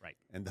 Right.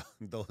 And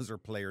those are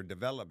player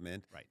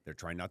development. Right. They're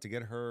trying not to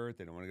get hurt.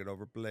 They don't want to get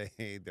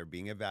overplayed. They're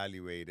being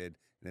evaluated.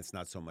 And it's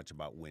not so much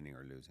about winning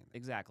or losing.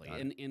 Exactly.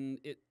 And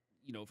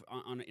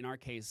in our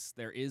case,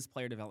 there is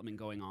player development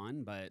going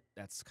on, but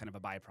that's kind of a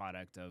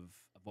byproduct of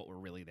what we're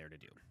really there to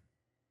do.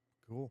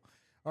 Cool.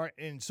 All right.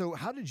 And so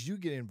how did you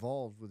get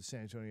involved with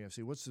San Antonio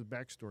FC? What's the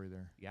backstory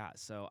there? Yeah.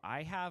 So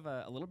I have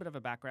a little bit of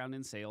a background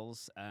in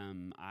sales.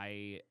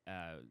 I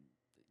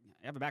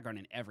have a background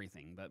in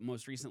everything, but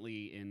most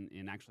recently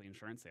in actually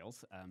insurance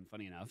sales.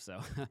 Funny enough, so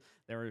I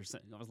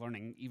was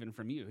learning even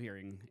from you,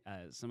 hearing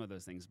some of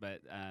those things.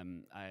 But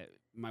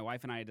my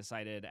wife and I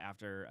decided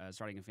after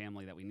starting a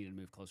family that we needed to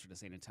move closer to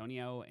San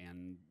Antonio,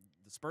 and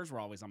the Spurs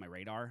were always on my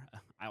radar.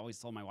 I always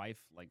told my wife,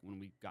 like when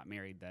we got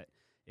married, that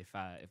if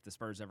the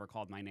Spurs ever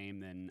called my name,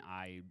 then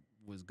I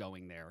was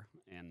going there,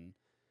 and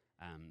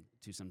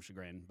to some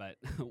chagrin, but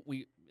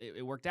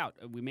it worked out.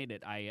 We made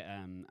it.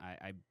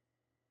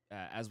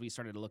 As we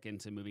started to look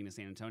into moving to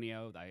San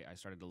Antonio, I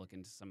started to look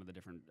into some of the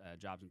different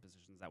jobs and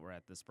positions that were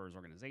at the Spurs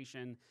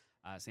organization.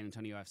 San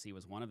Antonio FC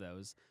was one of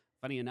those.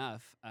 Funny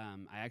enough, I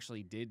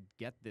actually did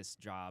get this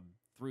job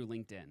through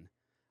LinkedIn.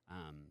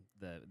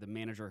 The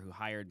manager who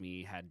hired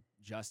me had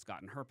just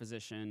gotten her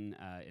position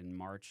in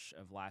March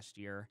of last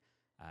year,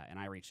 and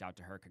I reached out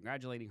to her,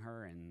 congratulating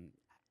her, and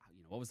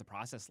what was the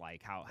process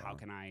like? How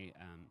can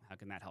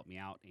that help me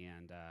out?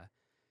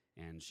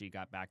 And she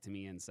got back to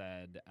me and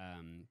said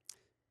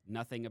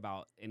nothing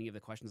about any of the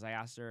questions I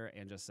asked her,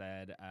 and just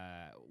said,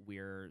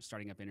 we're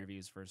starting up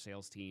interviews for a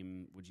sales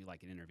team. Would you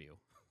like an interview?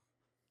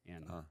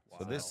 And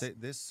so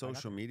this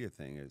social media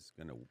thing is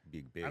going to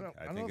be big. I don't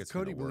think know it's if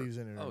Cody gonna work. believes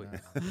in it or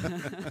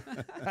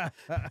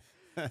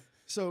not.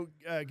 So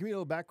give me a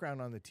little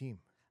background on the team.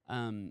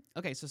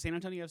 Okay, so San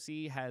Antonio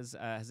FC has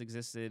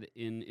existed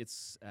in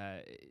its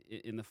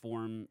in the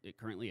form it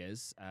currently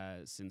is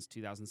since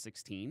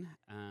 2016.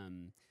 A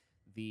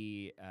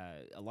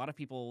lot of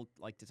people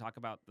like to talk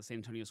about the San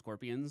Antonio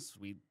Scorpions.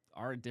 We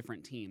are a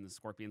different team. The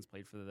Scorpions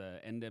played for the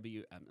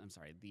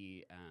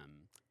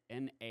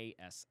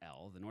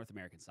NASL, the North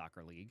American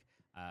Soccer League,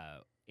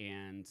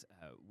 and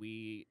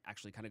we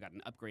actually kind of got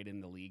an upgrade in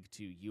the league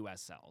to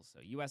USL. So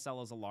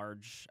USL is a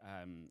large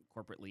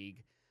corporate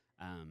league.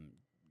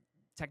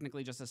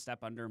 Technically just a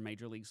step under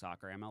Major League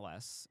Soccer,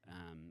 MLS,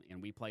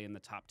 and we play in the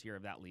top tier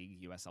of that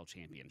league, USL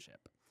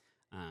Championship.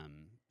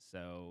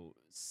 So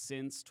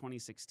since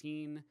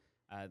 2016,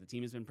 the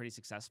team has been pretty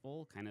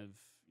successful, kind of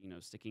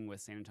sticking with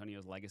San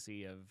Antonio's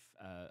legacy of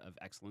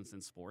excellence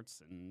in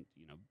sports, and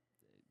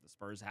the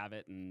Spurs have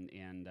it,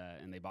 and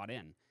they bought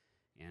in.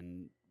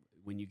 And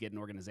when you get an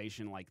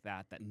organization like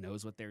that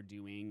knows what they're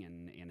doing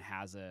and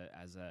has a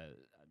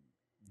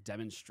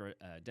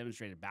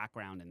demonstrated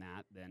background in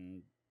that,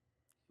 then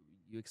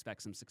you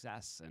expect some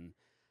success. And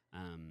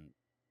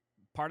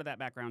part of that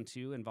background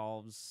too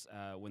involves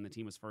when the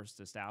team was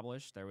first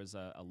established, there was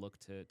a look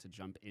to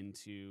jump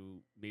into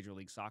Major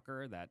League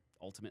Soccer that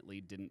ultimately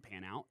didn't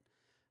pan out.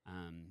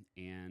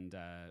 And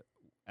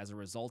as a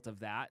result of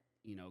that,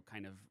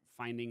 kind of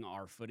finding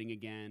our footing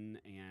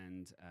again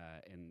and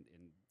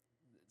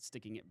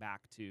sticking it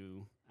back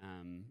to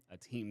a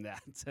team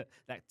that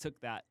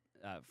took that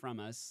from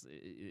us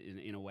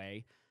in a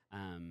way.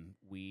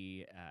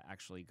 We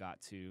actually got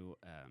to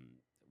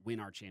win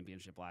our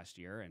championship last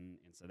year, and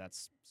so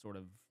that's sort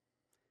of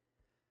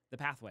the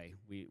pathway.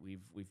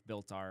 We've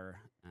built our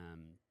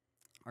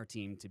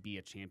team to be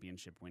a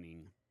championship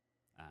winning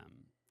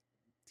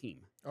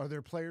team. Are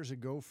there players that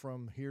go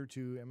from here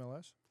to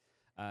MLS?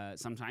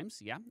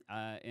 Sometimes, yeah,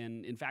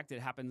 and in fact,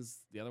 it happens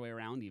the other way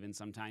around. Even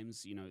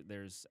sometimes,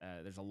 there's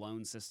a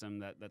loan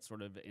system that's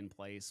sort of in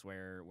place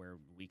where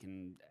we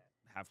can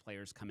have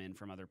players come in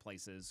from other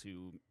places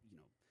who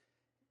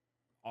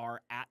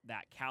are at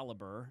that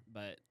caliber,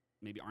 but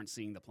maybe aren't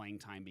seeing the playing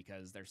time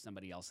because there's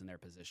somebody else in their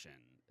position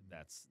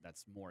that's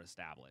more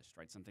established,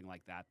 right? Something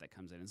like that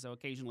comes in, and so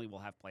occasionally we'll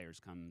have players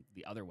come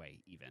the other way,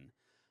 even.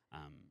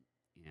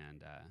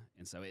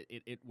 And so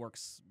it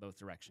works both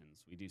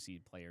directions. We do see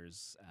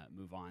players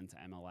move on to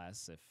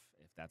MLS if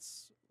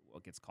that's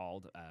what gets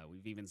called.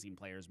 We've even seen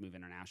players move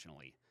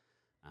internationally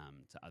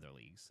to other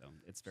leagues. So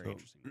it's very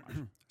interesting to watch.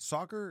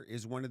 Soccer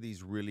is one of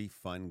these really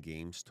fun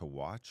games to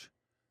watch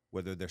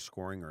whether they're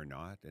scoring or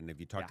not. And if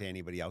you talk to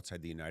anybody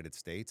outside the United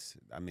States,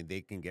 I mean,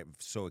 they can get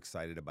so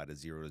excited about a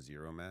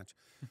 0-0 match.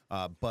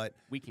 But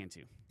We can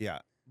too. yeah,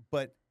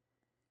 but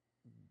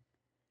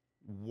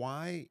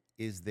why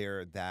is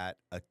there that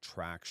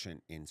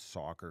attraction in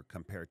soccer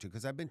compared to?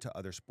 Because I've been to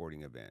other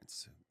sporting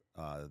events,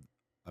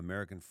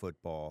 American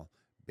football,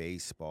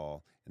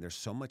 baseball, and there's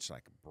so much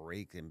like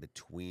break in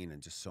between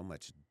and just so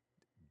much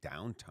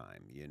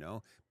downtime, you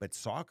know. But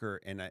soccer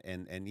and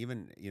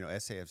even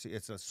SAFC,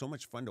 it's so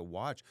much fun to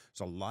watch. It's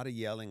a lot of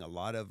yelling, a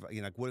lot of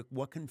like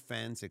what can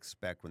fans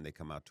expect when they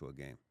come out to a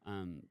game?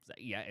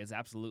 Yeah, it's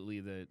absolutely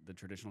the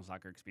traditional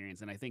soccer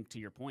experience, and I think to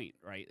your point,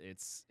 right?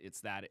 It's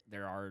that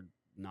there are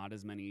not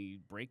as many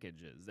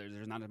breakages.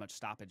 There's not as much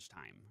stoppage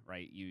time,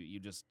 right? You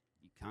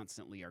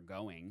constantly are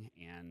going,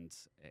 and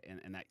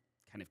that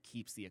kind of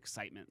keeps the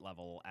excitement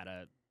level at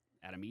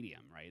a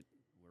medium, right?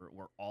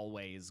 We're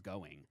always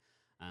going.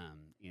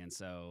 And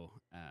so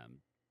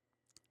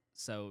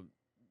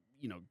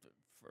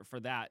for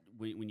that,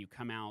 when you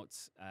come out,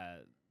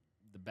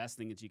 the best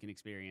thing that you can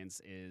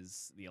experience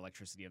is the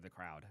electricity of the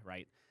crowd,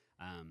 right?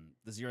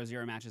 The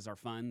 0-0 matches are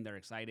fun. They're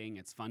exciting.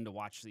 It's fun to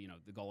watch,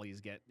 the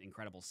goalies get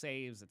incredible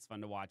saves. It's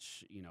fun to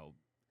watch,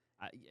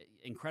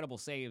 incredible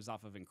saves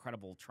off of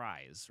incredible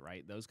tries,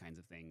 right? Those kinds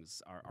of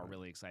things are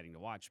really exciting to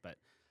watch. But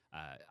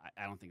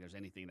I don't think there's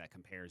anything that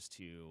compares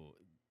to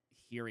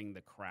hearing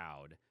the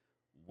crowd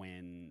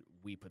when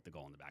we put the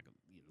ball in the back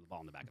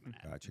of the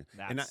net. Gotcha.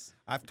 And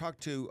I've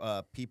talked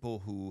to people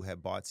who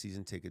have bought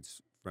season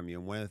tickets from you,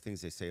 and one of the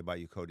things they say about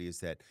you, Cody, is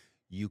that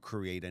you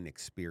create an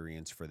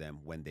experience for them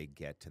when they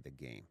get to the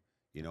game.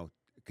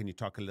 Can you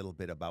talk a little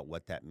bit about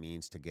what that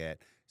means to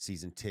get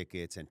season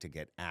tickets and to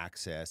get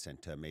access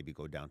and to maybe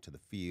go down to the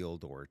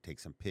field or take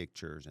some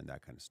pictures and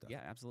that kind of stuff?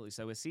 Yeah, absolutely.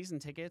 So with season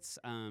tickets,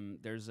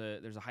 there's a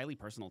highly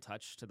personal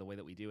touch to the way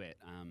that we do it.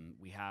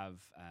 We have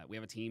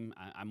a team.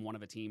 I'm one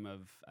of a team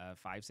of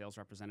 5 sales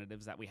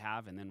representatives that we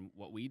have, and then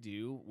what we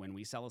do when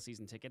we sell a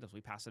season ticket is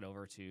we pass it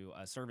over to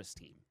a service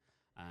team,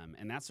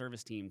 and that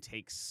service team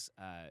takes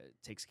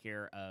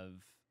care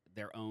of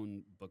their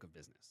own book of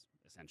business,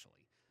 essentially.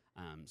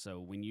 So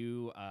when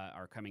you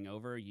are coming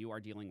over, you are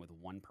dealing with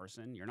one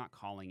person. You're not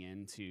calling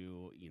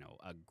into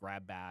a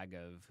grab bag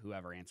of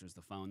whoever answers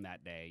the phone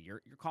that day.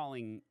 You're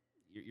calling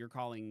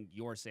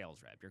your sales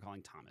rep. You're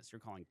calling Thomas. You're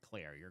calling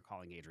Claire. You're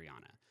calling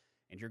Adriana,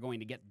 and you're going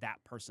to get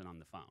that person on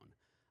the phone.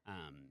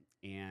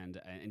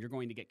 And you're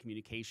going to get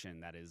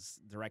communication that is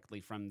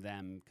directly from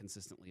them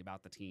consistently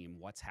about the team,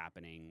 what's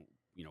happening.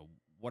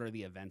 What are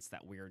the events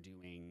that we're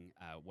doing,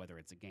 whether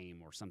it's a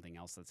game or something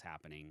else that's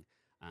happening.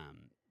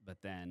 But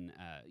then,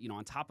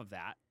 on top of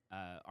that,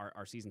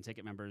 our season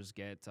ticket members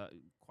get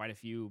quite a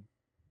few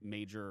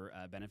major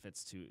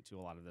benefits to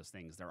a lot of those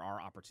things. There are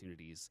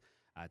opportunities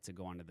to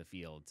go onto the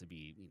field, to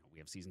be, we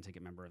have season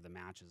ticket member of the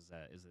match is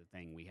a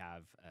thing. We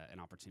have an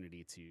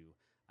opportunity to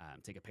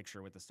take a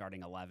picture with the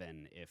starting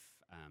 11 if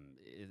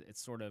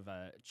it's sort of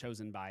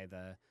chosen by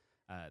the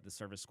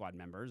service squad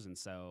members. And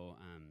so,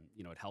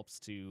 it helps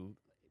to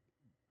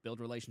build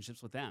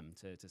relationships with them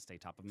to stay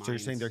top of mind. So you're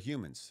saying they're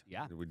humans.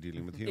 Yeah. We're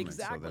dealing with humans.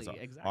 Exactly, So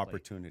that's exactly.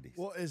 opportunities.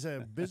 Well, as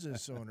a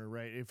business owner,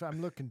 right, if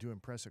I'm looking to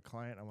impress a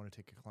client, I want to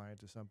take a client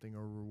to something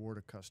or reward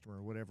a customer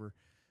or whatever,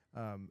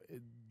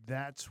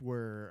 that's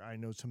where I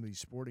know some of these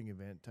sporting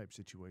event type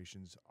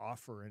situations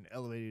offer an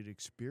elevated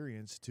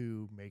experience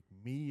to make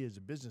me as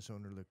a business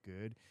owner look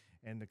good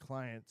and the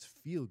clients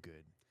feel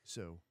good.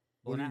 So,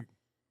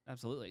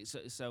 absolutely.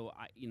 So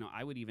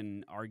I would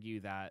even argue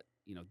that,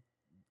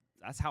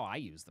 that's how I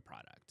use the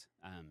product.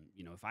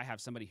 If I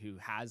have somebody who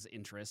has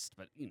interest,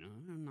 but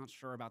I'm not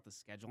sure about the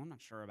schedule, I'm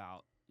not sure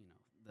about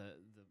the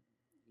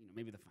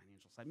maybe the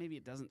financial side, maybe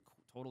it doesn't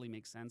totally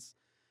make sense,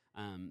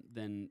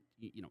 then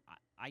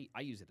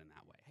I use it in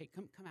that way. Hey,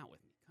 come out with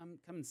me,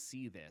 come and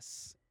see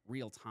this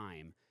real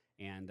time,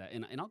 and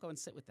I'll go and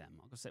sit with them.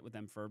 I'll go sit with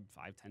them for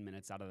 5-10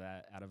 minutes out of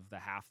the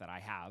half that I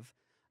have,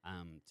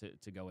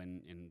 to go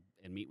in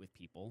and meet with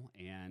people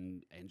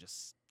and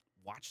just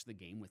watch the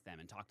game with them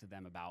and talk to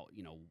them about,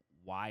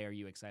 why are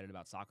you excited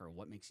about soccer?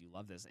 What makes you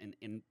love this?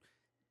 And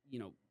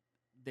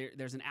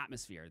there's an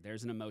atmosphere,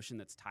 there's an emotion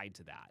that's tied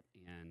to that.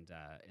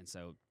 And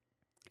so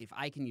if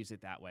I can use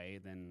it that way,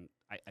 then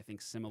I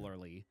think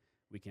similarly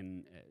we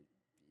can,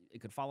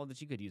 it could follow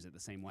that you could use it the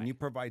same way.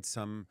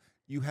 And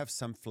you have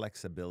some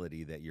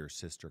flexibility that your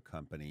sister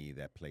company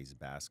that plays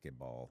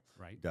basketball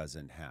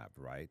doesn't have,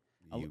 right?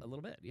 A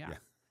little bit, yeah.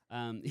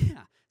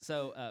 Yeah.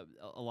 So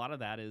a lot of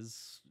that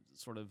is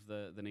sort of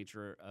the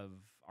nature of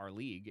our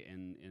league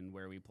and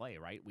where we play,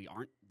 right? We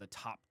aren't the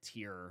top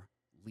tier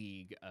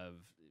league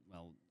of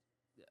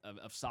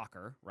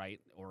soccer, right?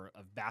 Or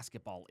of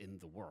basketball in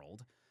the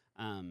world.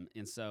 And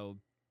so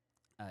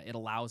it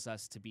allows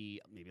us to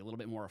be maybe a little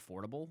bit more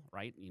affordable,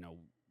 right?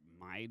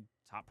 My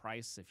top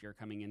price, if you're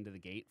coming into the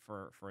gate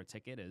for a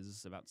ticket,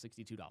 is about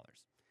 $62.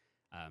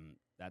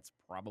 that's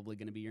probably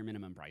going to be your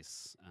minimum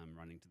price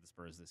running to the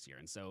Spurs this year.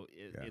 And so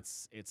Yeah.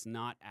 it's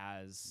not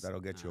as That'll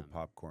get you a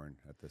popcorn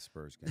at the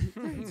Spurs game.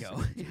 There you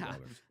go. Yeah.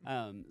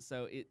 $2.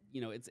 So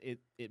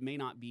it may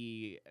not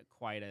be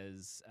quite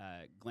as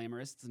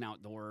glamorous. It's an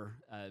outdoor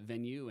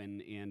venue,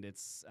 and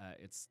it's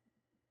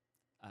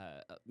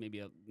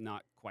maybe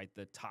not quite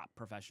the top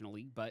professional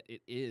league, but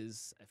it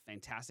is a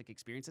fantastic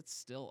experience. It's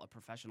still a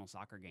professional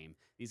soccer game.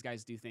 These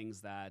guys do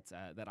things that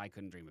I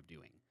couldn't dream of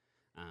doing.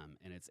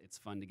 And it's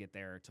fun to get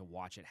there, to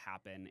watch it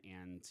happen,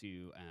 and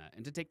to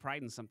take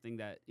pride in something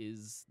that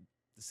is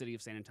the city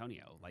of San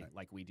Antonio,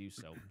 like we do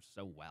so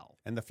well.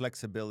 And the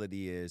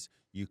flexibility is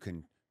you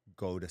can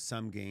go to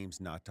some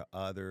games, not to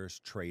others,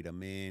 trade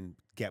them in,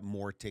 get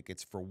more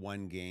tickets for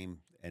one game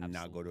and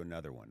not go to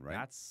another one,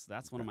 right?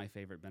 That's one of my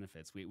favorite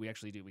benefits. We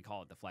actually we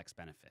call it the flex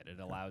benefit. It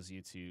allows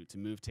you to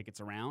move tickets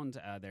around.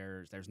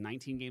 There's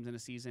 19 games in a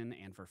season,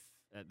 and for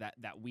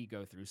that we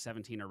go through,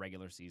 17 are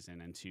regular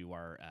season and 2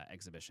 are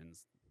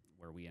exhibitions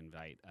where we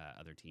invite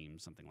other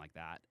teams, something like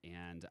that.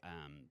 And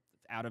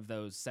out of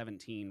those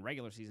 17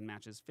 regular season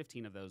matches,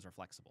 15 of those are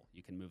flexible.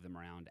 You can move them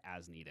around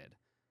as needed.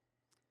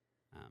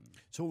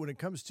 So when it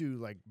comes to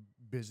like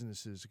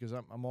businesses, because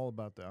I'm all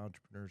about the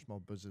entrepreneur, small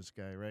business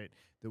guy, right,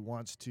 that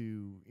wants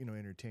to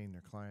entertain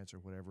their clients or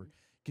whatever.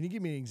 Can you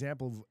give me an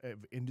example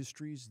of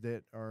industries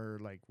that are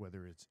like,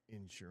 whether it's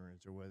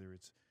insurance or whether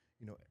it's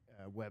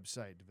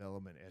website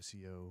development,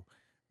 SEO,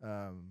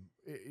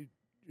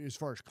 as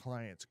far as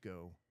clients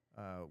go,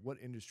 what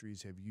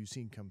industries have you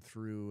seen come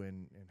through,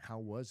 and how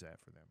was that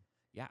for them?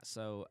 Yeah,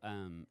 so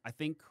I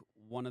think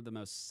one of the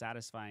most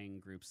satisfying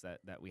groups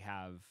that we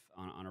have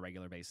on a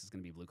regular basis is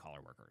going to be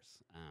blue-collar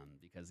workers,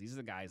 because these are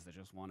the guys that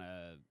just want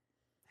to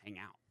hang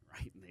out,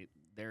 right?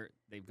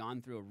 They've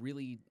gone through a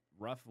really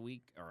rough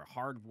week or a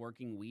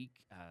hard-working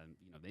week.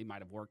 They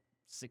might have worked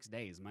 6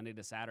 days, Monday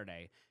to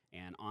Saturday,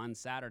 and on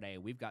Saturday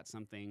we've got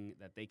something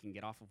that they can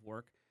get off of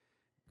work,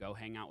 go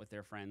hang out with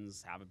their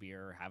friends, have a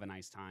beer, have a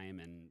nice time,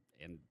 and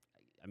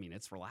I mean,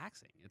 it's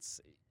relaxing. It's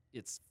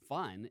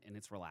fun and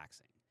it's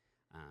relaxing.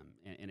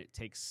 And it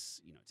takes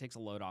a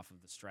load off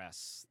of the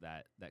stress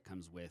that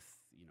comes with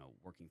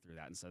working through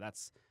that, and so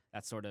that's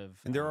sort of.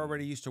 And they're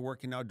already used to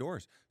working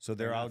outdoors, so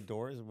they're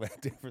outdoors.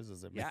 What difference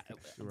does it make? Yeah,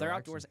 they're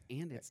outdoors,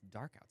 and it's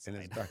dark outside.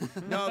 And it's dark.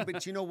 No,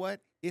 but you know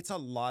what? It's a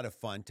lot of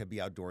fun to be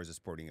outdoors at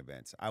sporting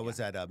events. I was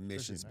at a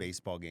Missions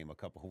baseball game a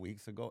couple of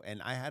weeks ago,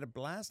 and I had a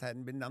blast. I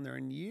hadn't been down there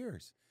in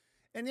years.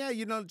 And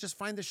just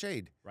find the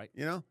shade, right?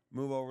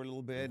 Move over a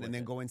little bit and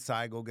then go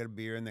inside, go get a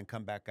beer, and then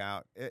come back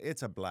out.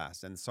 It's a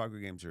blast. And soccer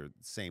games are the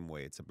same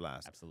way. It's a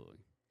blast. Absolutely.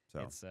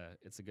 So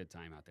it's a good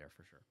time out there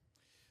for sure.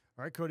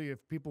 All right, Cody,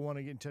 if people want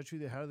to get in touch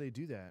with you, how do they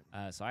do that?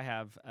 So I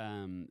have,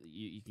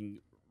 you can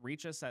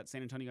reach us at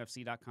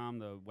sanantoniofc.com,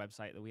 the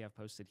website that we have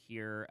posted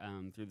here,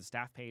 through the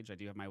staff page. I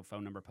do have my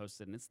phone number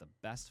posted, and it's the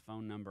best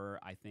phone number,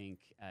 I think,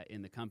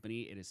 in the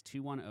company. It is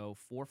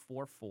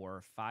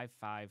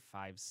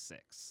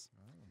 210-444-5556.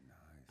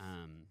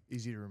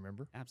 Easy to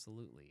remember.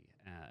 Absolutely.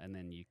 And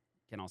then you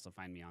can also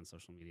find me on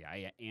social media.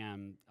 I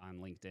am on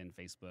LinkedIn,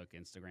 Facebook,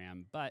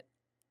 Instagram, but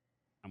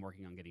I'm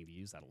working on getting to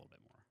use that a little bit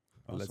more.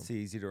 Well, let's see,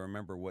 easy to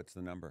remember. What's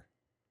the number?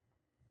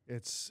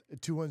 It's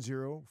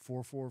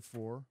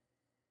 210-444-5556.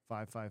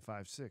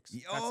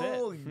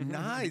 Oh,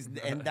 nice.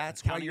 And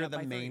that's why you're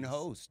the main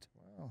host.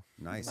 Wow.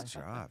 Nice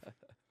job.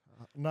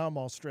 Now I'm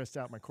all stressed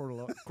out. My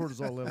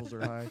cortisol levels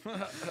are high.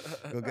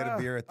 Go get a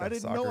beer at the I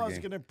didn't soccer know I was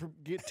game. going to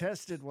get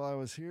tested while I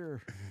was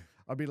here.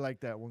 I'll be like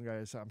that one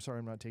guy. I'm sorry,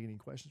 I'm not taking any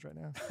questions right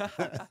now.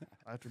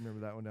 I have to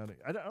remember that one down.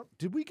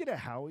 Did we get a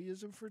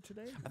Howieism for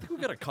today? I think we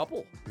got a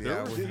couple.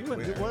 Yeah,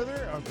 Were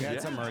there? Okay. We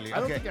had some early.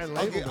 I don't Okay, think I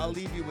labeled I'll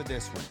them. leave you with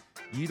this one.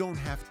 You don't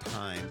have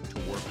time to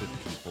work with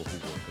people who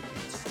work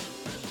against you.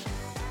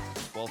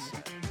 Well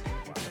said.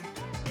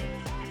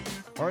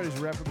 All right, as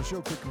we wrap up the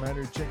show, quick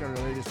reminder to check out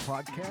our latest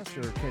podcast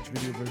or catch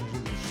video versions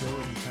of the show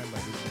anytime by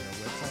visiting our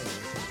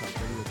website at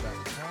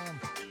talkradio.com.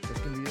 That's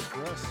going to be it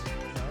for us.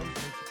 Tom,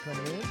 thanks for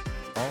coming in.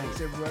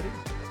 Thanks, everybody.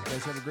 You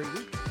guys have a great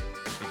week.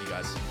 Thank you,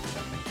 guys.